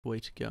way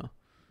to go.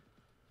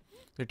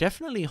 They're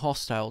definitely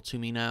hostile to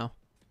me now.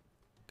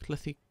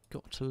 Clithy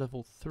got to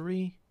level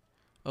 3.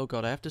 Oh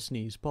god, I have to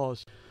sneeze.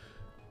 Pause.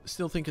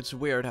 Still think it's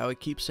weird how I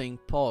keep saying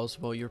pause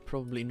while you're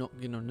probably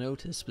not gonna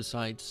notice,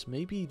 besides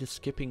maybe the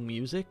skipping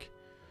music.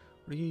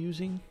 What are you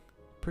using?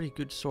 Pretty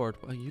good sword.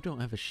 Well, you don't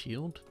have a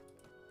shield?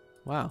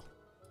 Wow.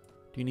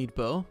 Do you need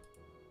bow?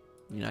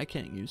 I mean, I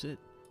can't use it.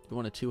 Do you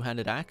want a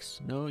two-handed axe?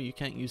 No, you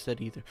can't use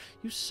that either.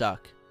 You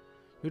suck.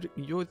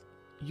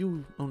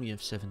 You only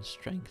have 7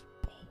 strength.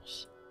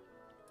 Balls.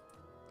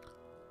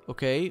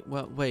 Okay,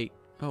 well, wait.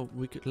 Oh,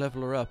 we could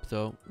level her up,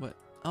 though. What?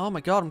 Oh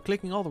my god, I'm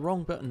clicking all the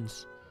wrong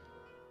buttons.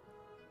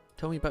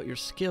 Tell me about your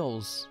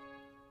skills.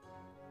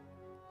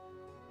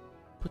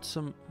 Put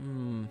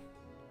some...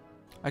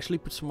 Actually,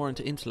 put some more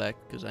into intellect,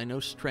 because I know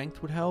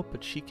strength would help,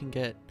 but she can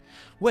get...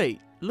 Wait,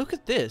 look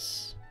at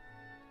this.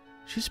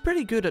 She's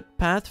pretty good at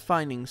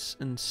pathfinding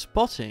and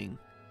spotting.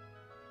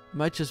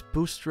 Might just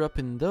boost her up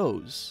in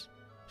those.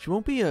 She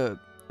won't be a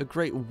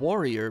great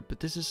warrior, but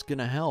this is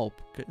gonna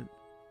help.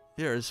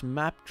 There's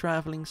map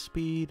traveling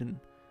speed, and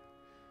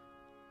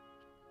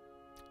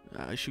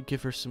I should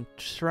give her some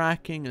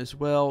tracking as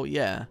well.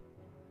 Yeah,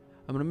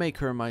 I'm gonna make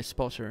her my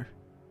spotter.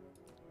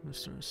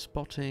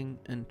 Spotting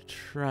and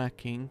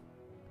tracking.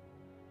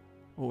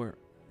 Or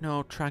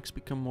no, tracks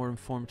become more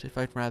informative.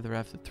 I'd rather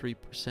have the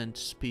 3%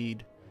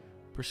 speed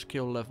per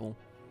skill level.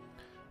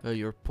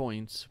 Your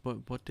points.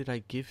 What did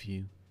I give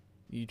you?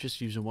 You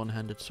just use a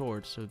one-handed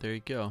sword, so there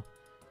you go.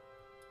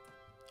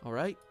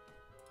 Alright.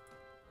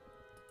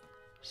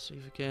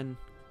 Save again.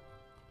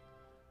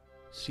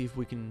 See if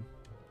we can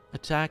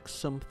attack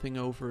something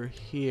over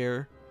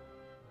here.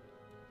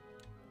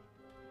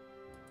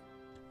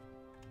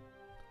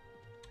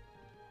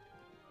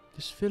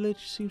 This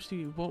village seems to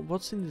be...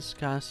 What's in this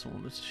castle?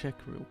 Let's check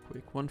real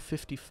quick.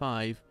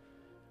 155.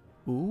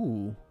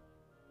 Ooh.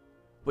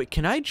 Wait,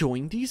 can I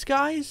join these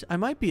guys? I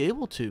might be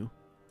able to.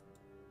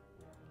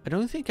 I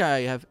don't think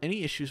I have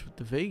any issues with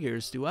the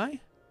Vagars, do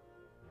I?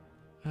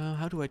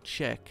 How do I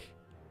check?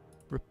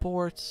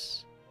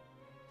 Reports.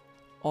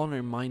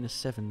 Honor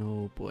 -7.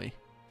 Oh boy.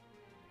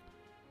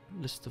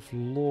 List of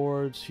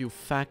lords. View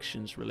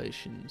factions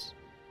relations.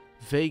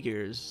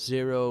 Vagars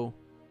 0.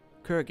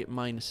 Kurgit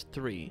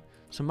 -3.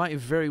 So I might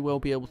very well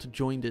be able to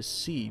join this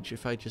siege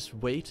if I just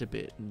wait a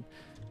bit. And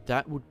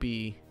that would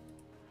be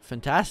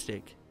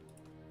fantastic.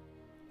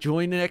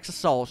 Join the next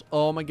assault.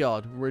 Oh my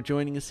god, we're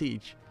joining a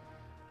siege.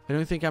 I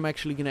don't think I'm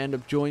actually going to end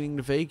up joining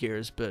the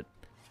Vagars, but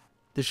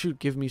this should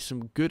give me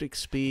some good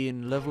XP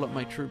and level up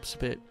my troops a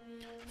bit.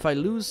 If I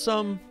lose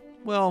some,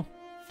 well,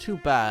 too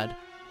bad.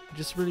 I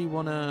just really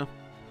want to...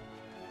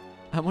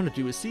 I want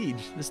to do a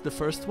siege. This is the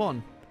first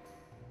one.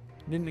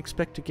 I didn't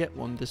expect to get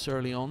one this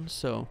early on,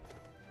 so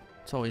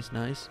it's always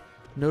nice.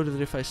 Note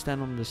that if I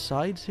stand on the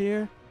sides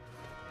here,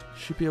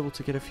 should be able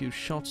to get a few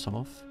shots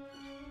off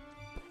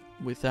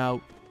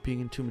without being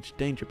in too much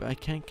danger, but I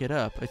can't get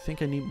up. I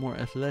think I need more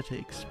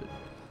athletics, but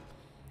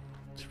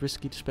it's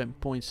risky to spend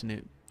points in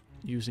it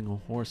using a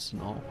horse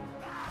and all.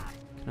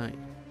 Can I...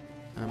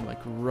 I'm like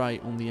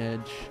right on the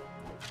edge.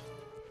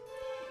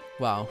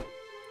 Wow,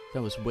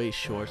 that was way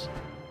short.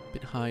 A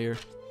bit higher.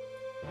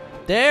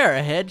 There,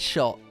 a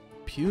headshot.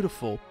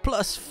 Beautiful.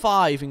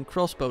 +5 in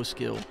crossbow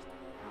skill.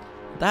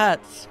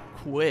 That's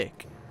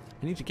quick.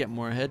 I need to get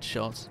more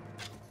headshots.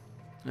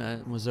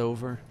 It was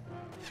over.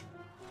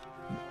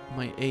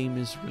 My aim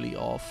is really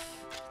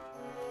off.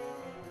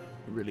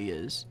 It really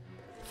is.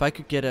 If I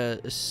could get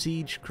a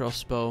siege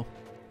crossbow,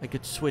 I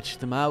could switch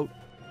them out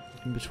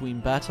in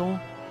between battle,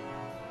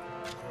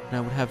 and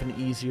I would have an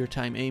easier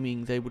time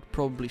aiming. They would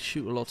probably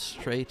shoot a lot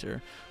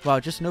straighter. Wow,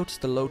 just notice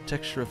the low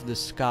texture of the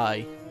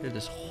sky. It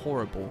is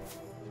horrible.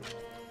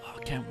 Oh,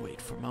 I can't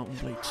wait for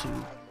Mount&Blade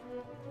 2.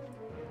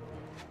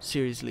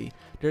 Seriously.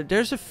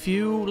 There's a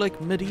few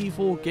like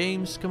medieval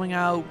games coming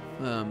out.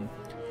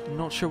 I'm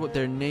not sure what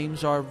their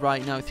names are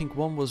right now. I think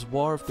one was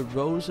War of the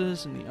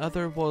Roses and the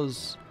other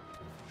was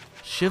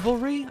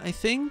Chivalry, I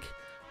think.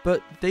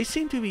 But they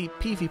seem to be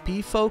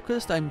PvP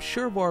focused. I'm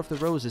sure War of the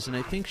Roses, and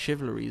I think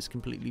Chivalry is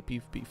completely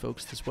PvP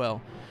focused as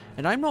well.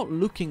 And I'm not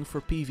looking for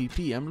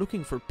PvP, I'm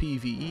looking for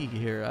PvE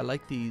here. I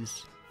like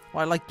these.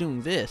 Well, I like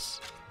doing this.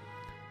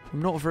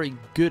 I'm not very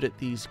good at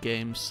these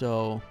games,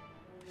 so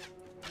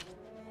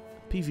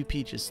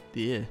PvP just,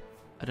 yeah,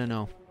 I don't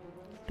know.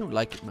 Don't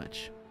like it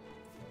much.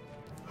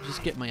 I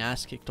just get my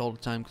ass kicked all the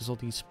time because all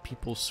these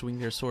people swing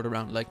their sword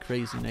around like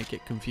crazy and I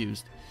get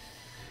confused.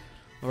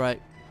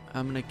 Alright,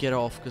 I'm gonna get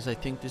off because I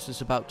think this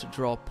is about to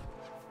drop.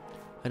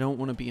 I don't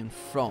want to be in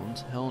front,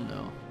 hell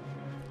no.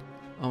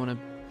 I want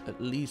to at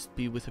least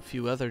be with a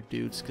few other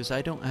dudes because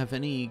I don't have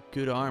any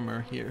good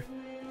armor here.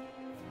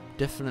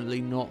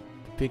 Definitely not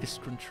the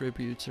biggest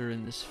contributor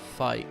in this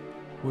fight.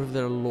 Whoever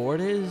their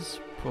lord is,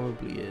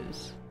 probably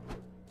is.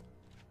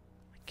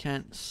 I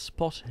can't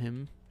spot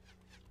him.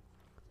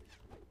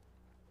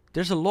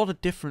 There's a lot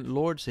of different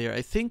lords here.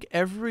 I think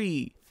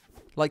every...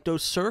 like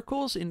those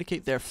circles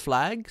indicate their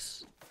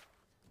flags.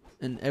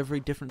 And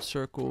every different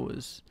circle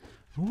is...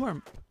 Who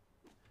are...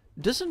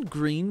 Doesn't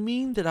green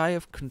mean that I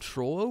have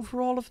control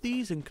over all of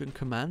these and can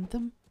command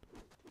them?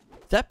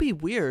 That'd be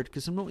weird,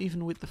 because I'm not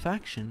even with the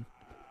faction.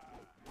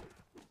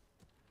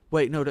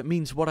 Wait, no, that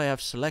means what I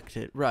have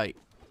selected. Right.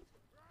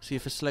 See,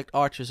 if I select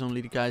archers,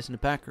 only the guys in the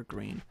back are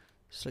green.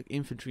 Select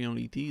infantry,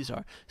 only these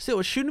are. Still,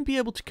 I shouldn't be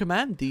able to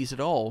command these at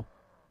all.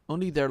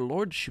 Only their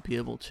lords should be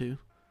able to.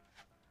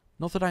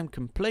 Not that I'm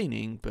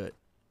complaining, but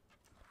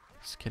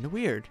it's kind of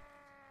weird.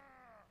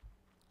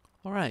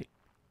 Alright.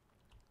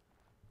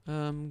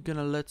 I'm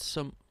gonna let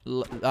some...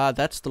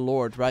 that's the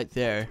lord right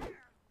there.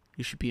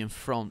 He should be in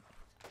front.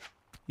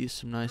 He has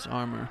some nice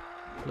armor.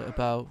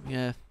 About,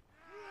 yeah.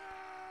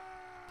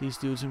 These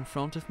dudes in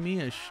front of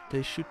me,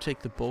 they should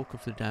take the bulk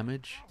of the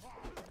damage.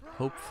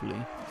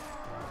 Hopefully.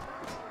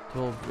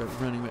 They're all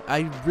running away.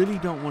 I really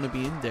don't want to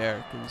be in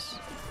there, because...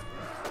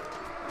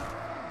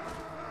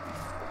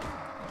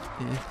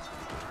 yeah.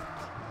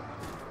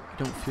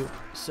 I don't feel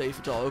safe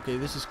at all. Okay,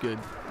 this is good.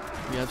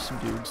 We have some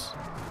dudes.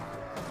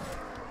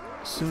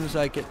 As soon as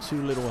I get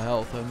too little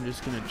health, I'm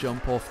just going to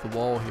jump off the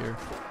wall here.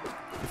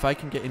 If I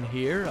can get in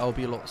here, I'll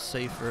be a lot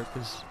safer,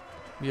 because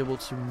I'll be able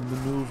to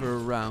maneuver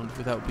around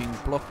without being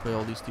blocked by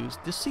all these dudes.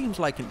 This seems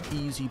like an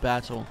easy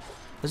battle.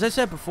 As I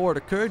said before,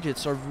 the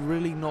Kurgits are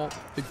really not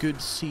a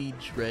good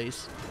siege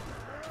race.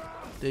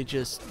 They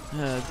just...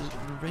 the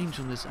range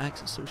on this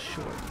axe is so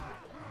short.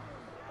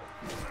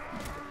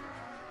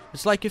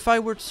 It's like if I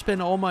were to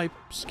spend all my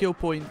skill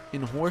point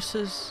in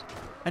horses...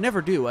 I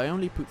never do, I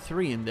only put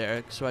 3 in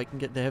there so I can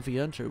get the Heavy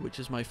Hunter, which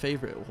is my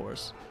favorite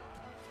horse.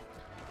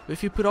 But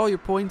if you put all your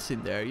points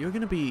in there, you're going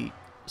to be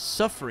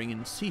suffering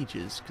in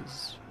sieges,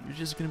 because you're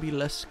just going to be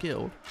less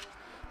skilled.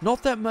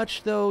 Not that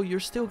much though, you're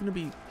still going to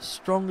be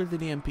stronger than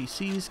the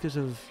NPCs because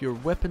of your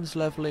weapons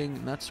leveling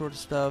and that sort of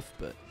stuff,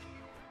 but...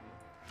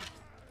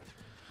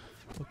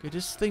 okay,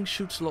 this thing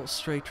shoots a lot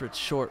straighter at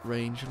short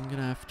range. I'm going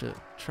to have to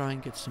try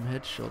and get some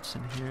headshots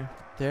in here.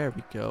 There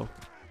we go.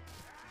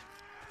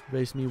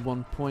 Raise me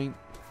 1 point.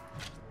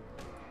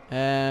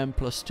 And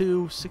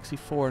 +2,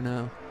 64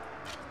 now.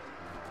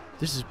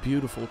 This is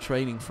beautiful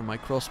training for my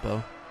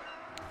crossbow.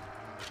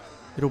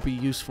 It'll be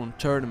useful in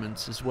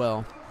tournaments as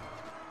well.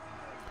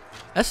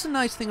 That's the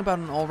nice thing about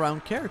an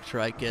all-round character,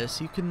 I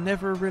guess. You can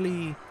never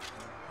really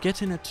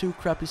get in a too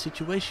crappy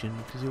situation,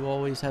 because you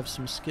always have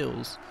some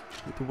skills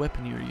with the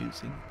weapon you're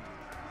using.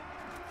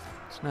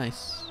 It's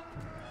nice.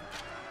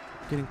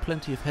 Getting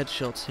plenty of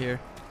headshots here.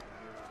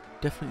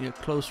 Definitely at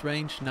close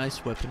range,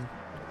 nice weapon.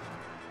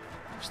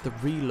 Just the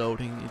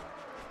reloading,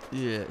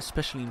 yeah,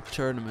 especially in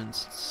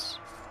tournaments, it's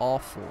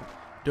awful.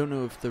 Don't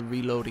know if the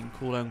reloading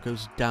cooldown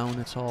goes down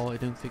at all. I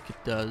don't think it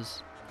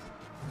does.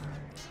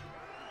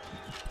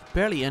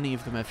 Barely any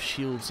of them have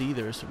shields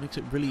either, so it makes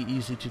it really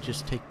easy to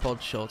just take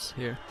pod shots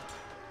here.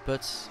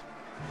 But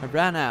I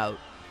ran out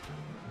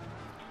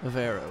of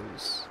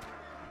arrows.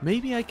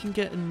 Maybe I can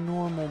get a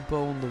normal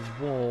bow on the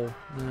wall.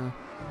 No.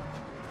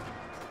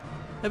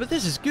 Yeah, but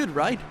this is good,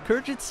 right?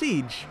 Kurgit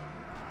Siege.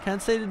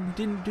 Can't say that it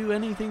didn't do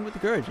anything with the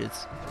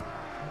Kurgits.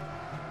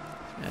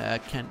 I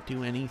can't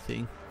do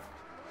anything.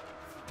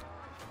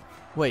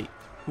 Wait.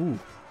 Ooh.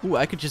 Ooh,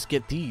 I could just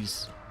get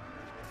these.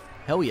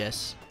 Hell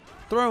yes.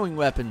 Throwing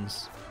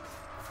weapons.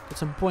 Get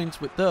some points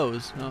with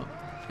those. No.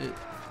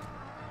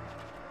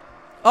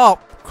 Oh,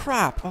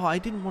 crap. Oh, I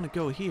didn't want to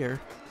go here.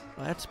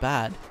 Well, that's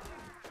bad.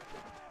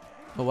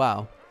 Oh,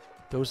 wow.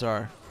 Those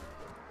are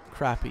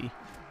crappy.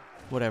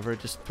 Whatever,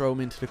 just throw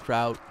them into the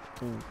crowd.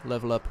 Ooh,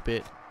 level up a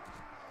bit.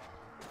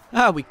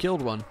 Ah, we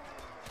killed one.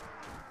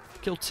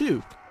 Killed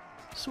 2.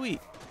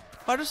 Sweet.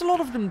 Oh, there's a lot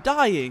of them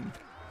dying.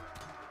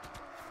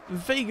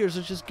 Vagars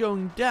are just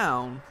going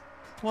down.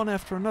 One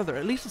after another.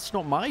 At least it's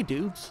not my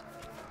dudes.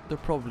 They're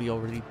probably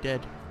already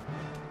dead.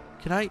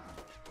 Can I...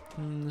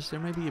 is there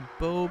maybe a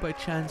bow by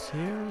chance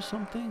here or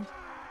something?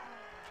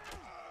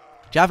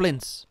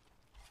 Javelins.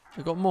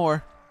 I got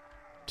more.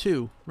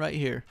 2, right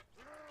here.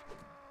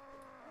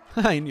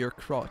 In your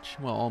crotch.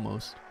 Well,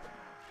 almost.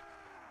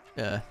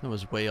 Yeah, that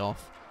was way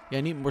off. Yeah,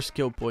 I need more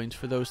skill points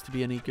for those to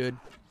be any good.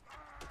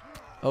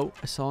 Oh,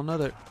 I saw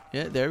another.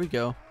 Yeah, there we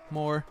go.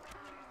 More.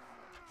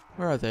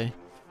 Where are they?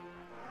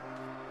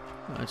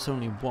 Oh, it's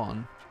only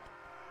 1.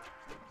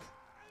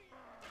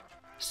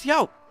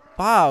 Scout!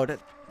 Wow,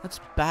 that's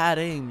bad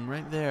aim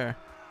right there.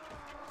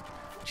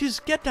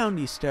 Just get down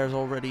these stairs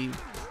already.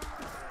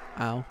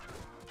 Ow.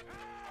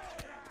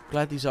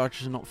 Glad these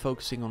archers are not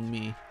focusing on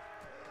me.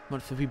 I'm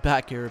going to have to be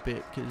back here a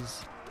bit,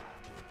 because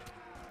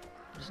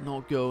it's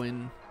not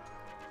going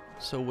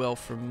so well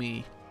for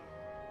me.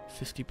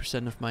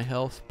 50% of my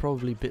health,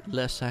 probably a bit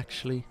less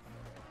actually.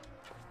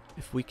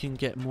 If we can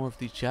get more of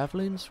these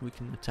javelins, we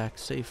can attack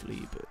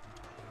safely, but...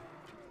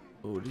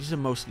 oh, these are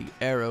mostly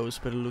arrows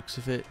by the looks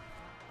of it.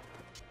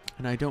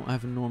 And I don't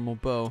have a normal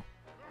bow.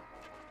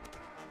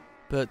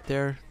 But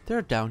they're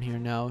down here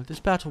now. This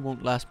battle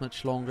won't last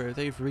much longer.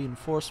 They have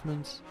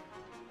reinforcements.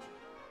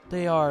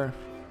 They are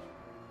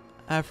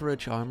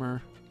average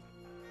armor.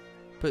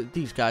 But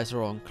these guys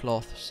are on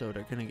cloth, so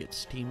they're gonna get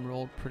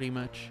steamrolled pretty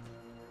much.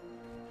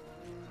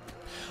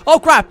 Oh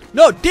crap!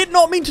 No, did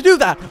not mean to do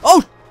that!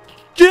 Oh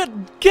shit!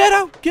 Get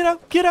out! Get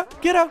out! Get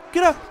out! Get out!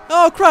 Get out!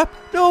 Oh crap!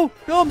 No!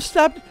 No! I'm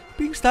stabbed!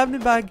 Being stabbed in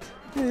the back.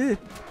 Get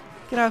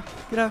out!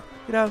 Get out!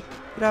 Get out!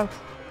 Get out!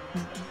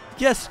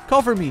 Yes!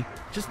 Cover me!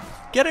 Just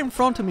get in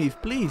front of me,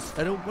 please.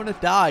 I don't want to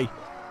die.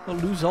 I'll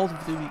lose all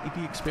of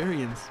the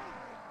experience.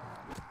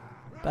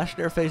 Bash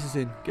their faces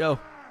in. Go.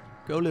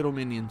 Go, little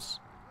minions.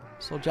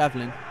 Soul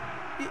Javelin.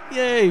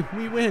 Yay!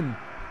 We win!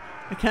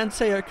 I can't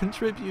say I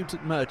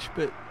contributed much,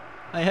 but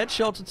I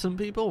headshotted some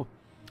people.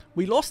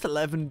 We lost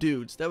 11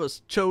 dudes. That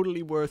was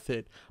totally worth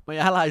it. My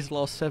allies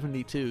lost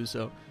 72,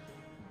 so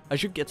I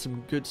should get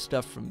some good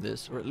stuff from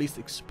this, or at least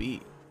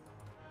XP.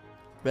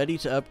 Ready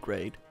to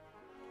upgrade.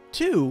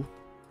 2?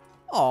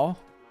 Aw.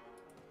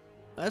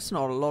 That's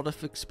not a lot of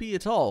XP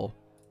at all.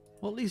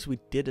 Well, at least we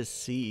did a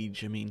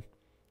siege. I mean,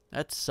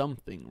 that's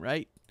something,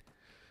 right?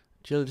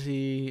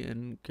 Agility,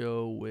 and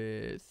go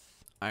with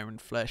Iron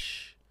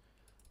Flesh.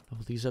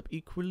 Level these up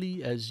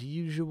equally as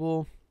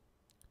usual.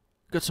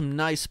 Got some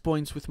nice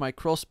points with my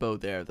crossbow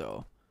there,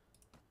 though.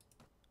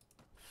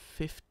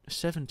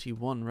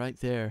 71 right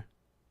there.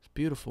 It's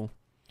beautiful.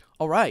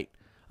 Alright,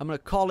 I'm going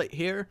to call it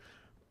here.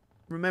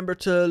 Remember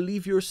to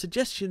leave your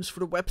suggestions for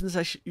the weapons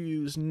I should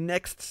use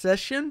next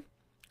session.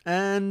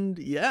 And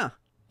yeah,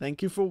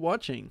 thank you for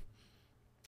watching.